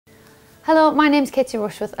Hello, my name's Katie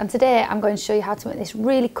Rushworth and today I'm going to show you how to make this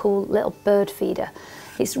really cool little bird feeder.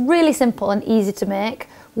 It's really simple and easy to make.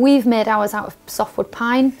 We've made ours out of softwood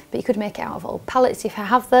pine, but you could make it out of old pallets if you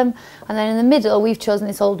have them. And then in the middle we've chosen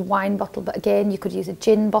this old wine bottle, but again you could use a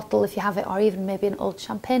gin bottle if you have it, or even maybe an old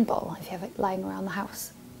champagne bottle if you have it lying around the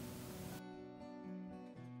house.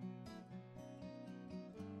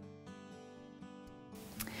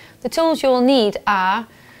 The tools you'll need are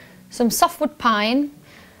some softwood pine,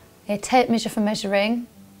 a tape measure for measuring,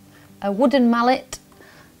 a wooden mallet,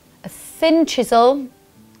 a thin chisel,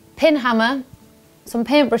 pin hammer, some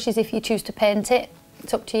paintbrushes if you choose to paint it,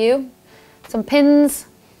 it's up to you, some pins,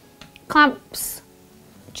 clamps,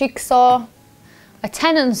 jigsaw, a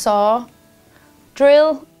tenon saw,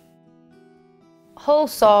 drill, hole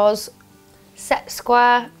saws, set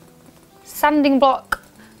square, sanding block,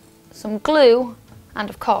 some glue, and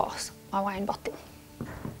of course my wine bottle.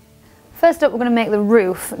 First up, we're going to make the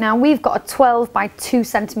roof. Now we've got a 12 by 2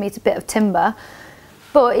 centimetre bit of timber,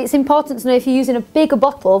 but it's important to know if you're using a bigger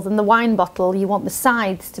bottle than the wine bottle, you want the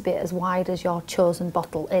sides to be as wide as your chosen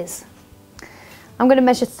bottle is. I'm going to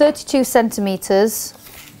measure 32 centimetres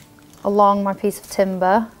along my piece of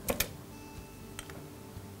timber.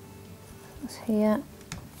 That's here.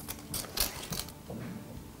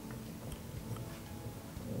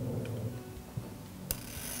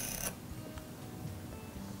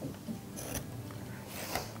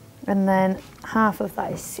 And then half of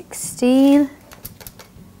that is 16.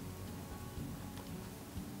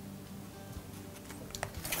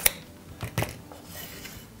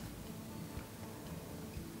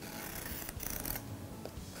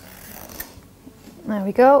 There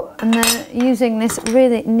we go. And then using this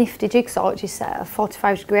really nifty jigsaw, which is set at a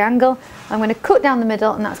 45-degree angle, I'm going to cut down the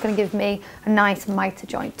middle, and that's going to give me a nice mitre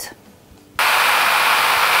joint.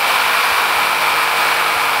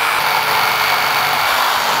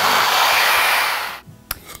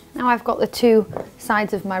 Now I've got the two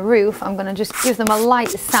sides of my roof, I'm going to just give them a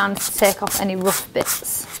light sand to take off any rough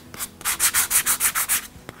bits.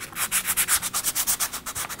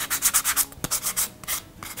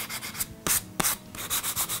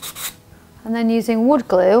 And then using wood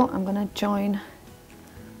glue, I'm going to join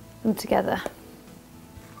them together.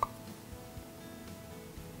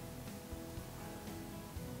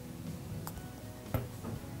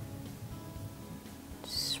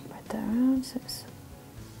 Just spread that around so it's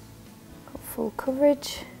full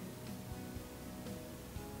coverage.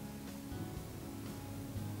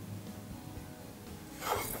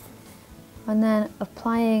 And then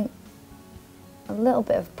applying a little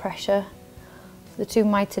bit of pressure to the two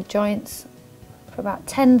mitered joints for about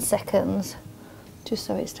 10 seconds, just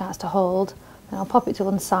so it starts to hold. Then I'll pop it to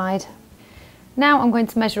one side. Now I'm going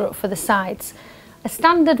to measure up for the sides. A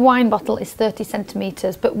standard wine bottle is 30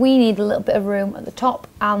 centimetres, but we need a little bit of room at the top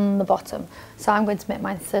and the bottom. So I'm going to make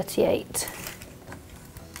mine 38.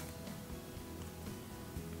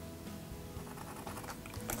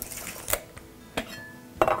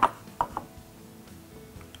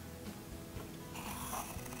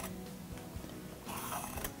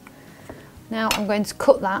 Now I'm going to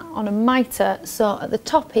cut that on a mitre, so at the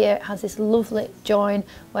top here it has this lovely join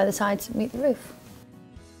where the sides meet the roof.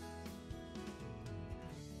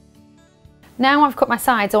 Now I've cut my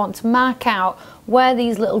sides, I want to mark out where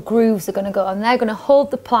these little grooves are going to go, and they're going to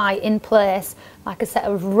hold the ply in place like a set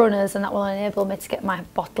of runners, and that will enable me to get my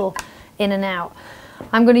bottle in and out.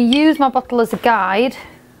 I'm going to use my bottle as a guide,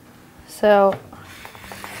 so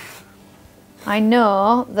I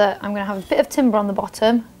know that I'm going to have a bit of timber on the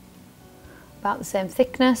bottom, about the same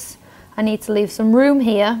thickness. I need to leave some room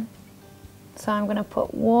here, so I'm going to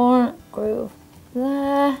put one groove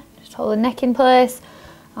there, just hold the neck in place,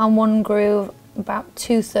 and one groove about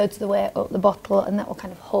 2/3 of the way up the bottle, and that will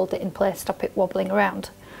kind of hold it in place, stop it wobbling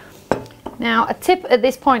around. Now a tip at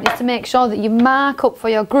this point is to make sure that you mark up for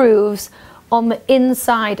your grooves on the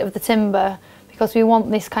inside of the timber, because we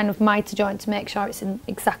want this kind of mitre joint to make sure it's in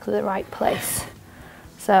exactly the right place.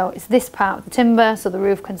 So it's this part of the timber, so the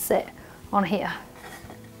roof can sit on here.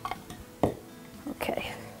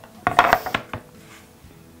 Okay.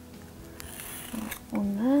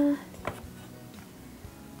 One there.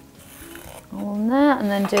 One there, and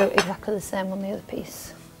then do exactly the same on the other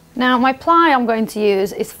piece. Now my ply I'm going to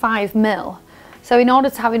use is 5mm. So in order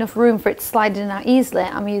to have enough room for it to slide in and out easily,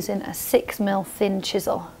 I'm using a 6mm thin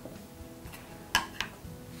chisel.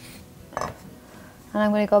 And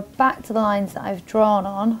I'm going to go back to the lines that I've drawn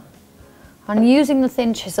on. And using the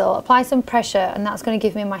thin chisel, apply some pressure, and that's going to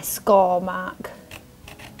give me my score mark.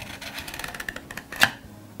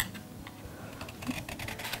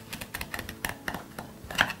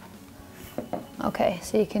 Okay,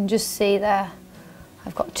 so you can just see there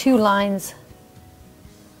I've got 2 lines.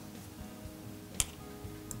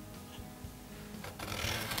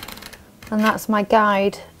 And that's my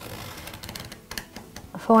guide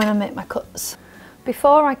for when I make my cuts.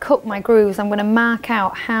 Before I cut my grooves, I'm going to mark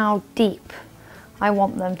out how deep I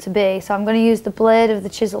want them to be. So I'm going to use the blade of the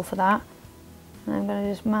chisel for that. And I'm going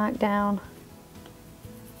to just mark down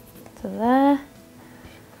to there.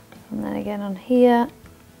 And then again on here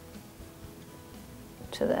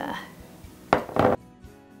to there.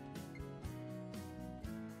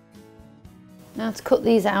 Now to cut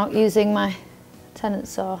these out using my tenant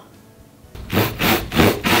saw.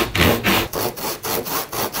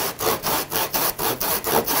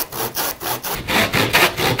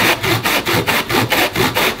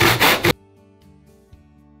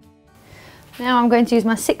 Now I'm going to use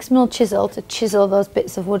my 6mm chisel to chisel those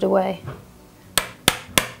bits of wood away.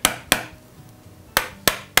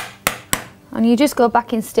 And you just go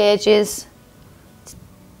back in stages,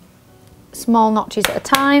 small notches at a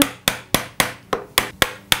time.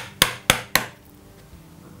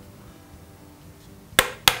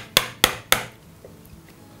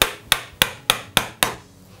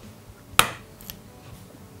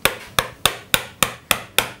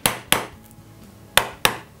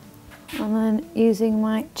 And then using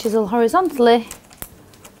my chisel horizontally,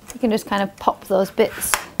 you can just kind of pop those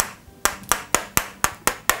bits.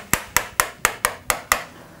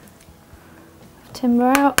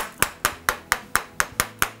 Timber out.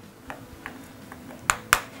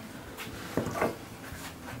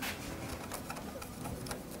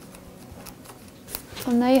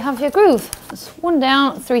 And there you have your groove. That's 1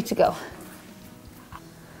 down, 3 to go.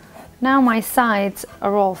 Now my sides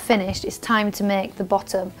are all finished, it's time to make the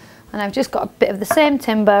bottom. And I've just got a bit of the same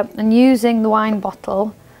timber, and using the wine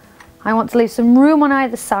bottle, I want to leave some room on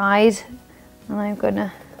either side, and I'm going to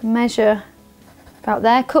measure about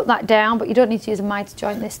there, cut that down, but you don't need to use a miter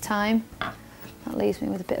joint this time. That leaves me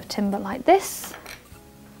with a bit of timber like this.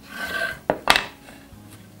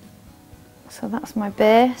 So that's my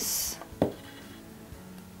base.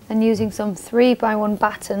 Then using some 3x1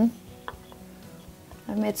 batten,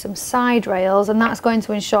 I've made some side rails, and that's going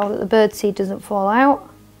to ensure that the birdseed doesn't fall out.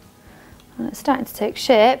 And it's starting to take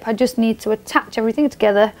shape. I just need to attach everything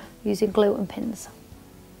together using glue and pins.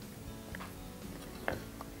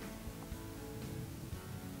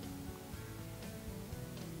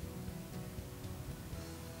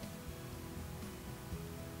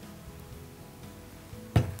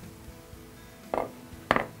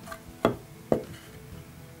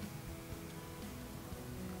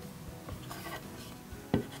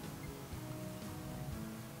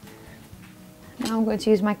 Now I'm going to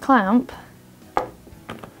use my clamp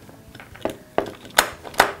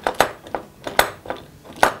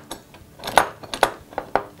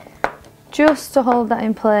just to hold that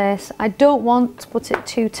in place. I don't want to put it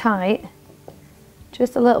too tight,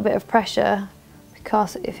 just a little bit of pressure,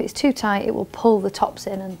 because if it's too tight it will pull the tops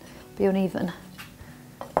in and be uneven.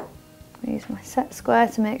 I use my set square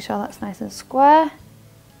to make sure that's nice and square.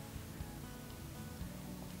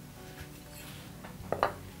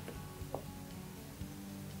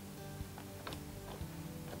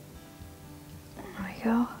 There we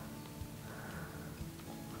go.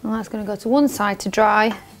 And that's going to go to one side to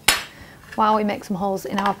dry while we make some holes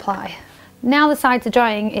in our ply. Now the sides are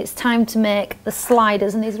drying, it's time to make the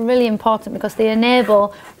sliders, and these are really important because they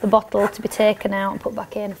enable the bottle to be taken out and put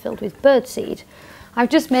back in filled with birdseed. I've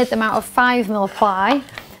just made them out of 5mm ply,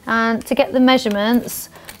 and to get the measurements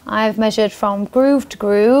I've measured from groove to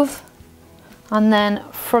groove and then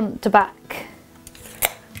front to back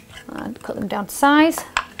and cut them down to size.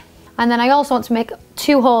 And then I also want to make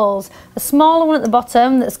 2 holes, a smaller one at the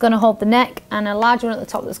bottom that's going to hold the neck and a larger one at the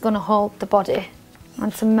top that's going to hold the body.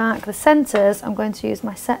 And to mark the centres, I'm going to use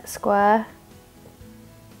my set square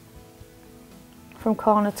from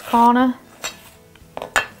corner to corner.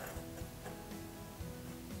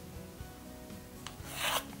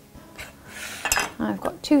 I've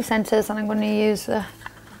got 2 centres, and I'm going to use the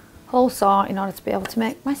hole saw in order to be able to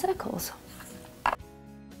make my circles.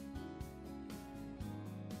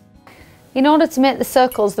 In order to make the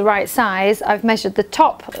circles the right size, I've measured the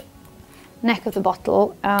top neck of the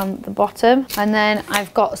bottle and the bottom, and then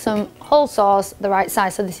I've got some hole saws the right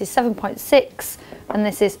size. So this is 7.6 and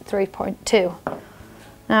this is 3.2.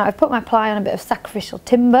 Now I've put my ply on a bit of sacrificial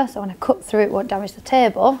timber, so when I cut through it won't damage the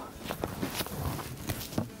table.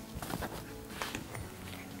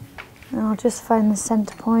 And I'll just find the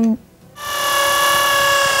centre point.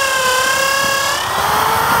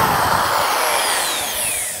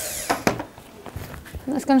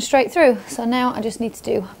 And that's gone straight through, so now I just need to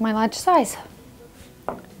do my large size.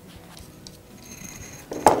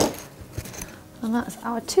 And And that's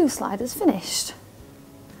our 2 sliders finished.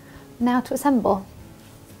 Now to assemble.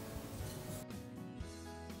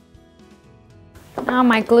 Now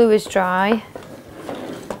my glue is dry,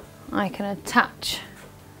 I can attach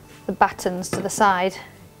the battens to the side.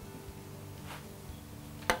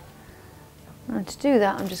 And to do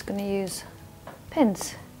that, I'm just going to use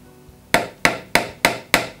pins.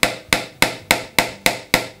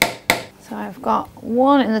 So I've got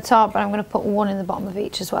one in the top, but I'm going to put one in the bottom of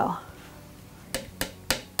each as well.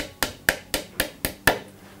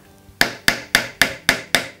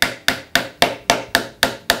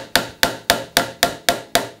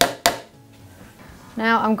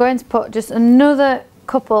 Now I'm going to put just another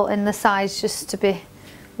couple in the sides just to be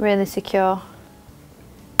really secure.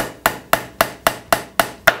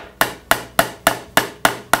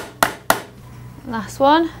 Last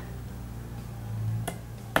one.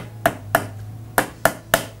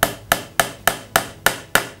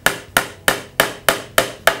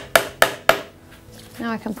 Now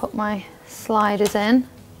I can put my sliders in.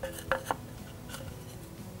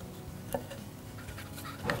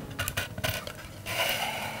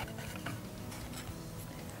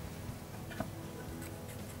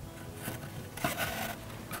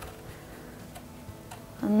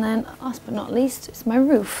 And then, last but not least, it's my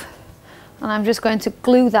roof. And I'm just going to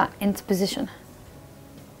glue that into position.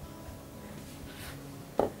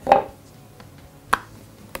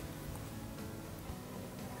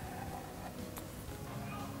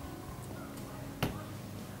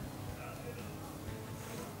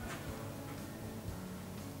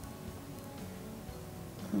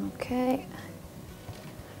 Okay.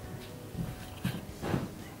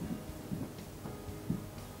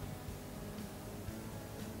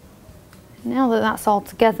 Now that that's all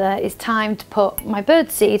together, it's time to put my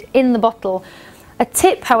birdseed in the bottle. A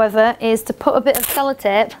tip, however, is to put a bit of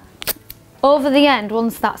sellotape over the end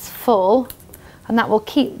once that's full, and that will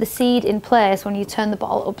keep the seed in place when you turn the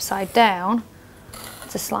bottle upside down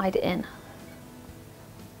to slide it in.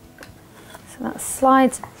 So that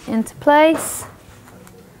slides into place,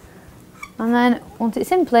 and then once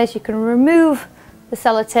it's in place, you can remove the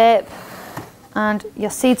sellotape and your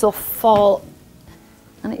seeds will fall,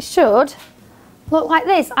 and it should look like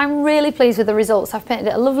this. I'm really pleased with the results. I've painted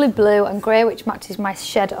it a lovely blue and grey, which matches my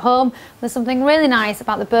shed at home. There's something really nice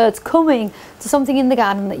about the birds coming to something in the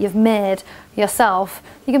garden that you've made yourself.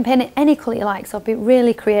 You can paint it any colour you like, so be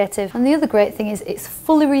really creative. And the other great thing is it's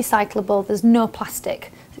fully recyclable. There's no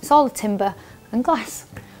plastic. It's all timber and glass.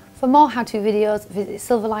 For more how-to videos, visit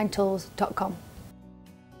silverlinetools.com.